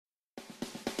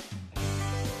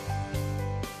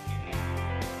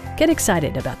Get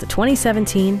excited about the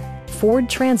 2017 Ford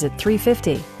Transit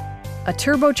 350. A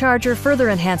turbocharger further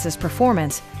enhances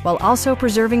performance while also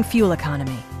preserving fuel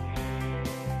economy.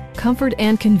 Comfort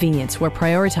and convenience were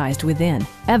prioritized within,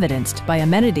 evidenced by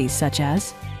amenities such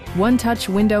as one-touch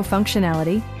window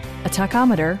functionality, a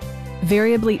tachometer,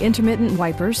 variably intermittent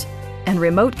wipers, and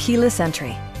remote keyless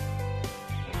entry.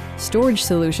 Storage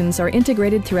solutions are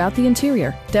integrated throughout the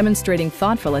interior, demonstrating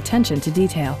thoughtful attention to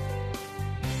detail.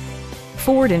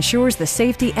 Ford ensures the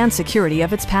safety and security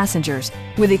of its passengers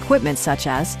with equipment such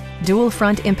as dual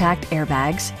front impact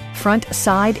airbags, front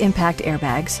side impact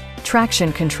airbags,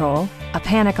 traction control, a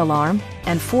panic alarm,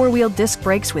 and four-wheel disc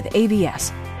brakes with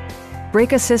ABS.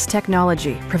 Brake Assist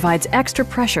technology provides extra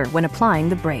pressure when applying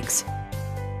the brakes.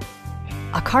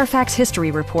 A Carfax history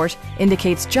report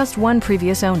indicates just one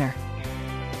previous owner.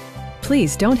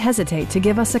 Please don't hesitate to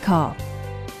give us a call.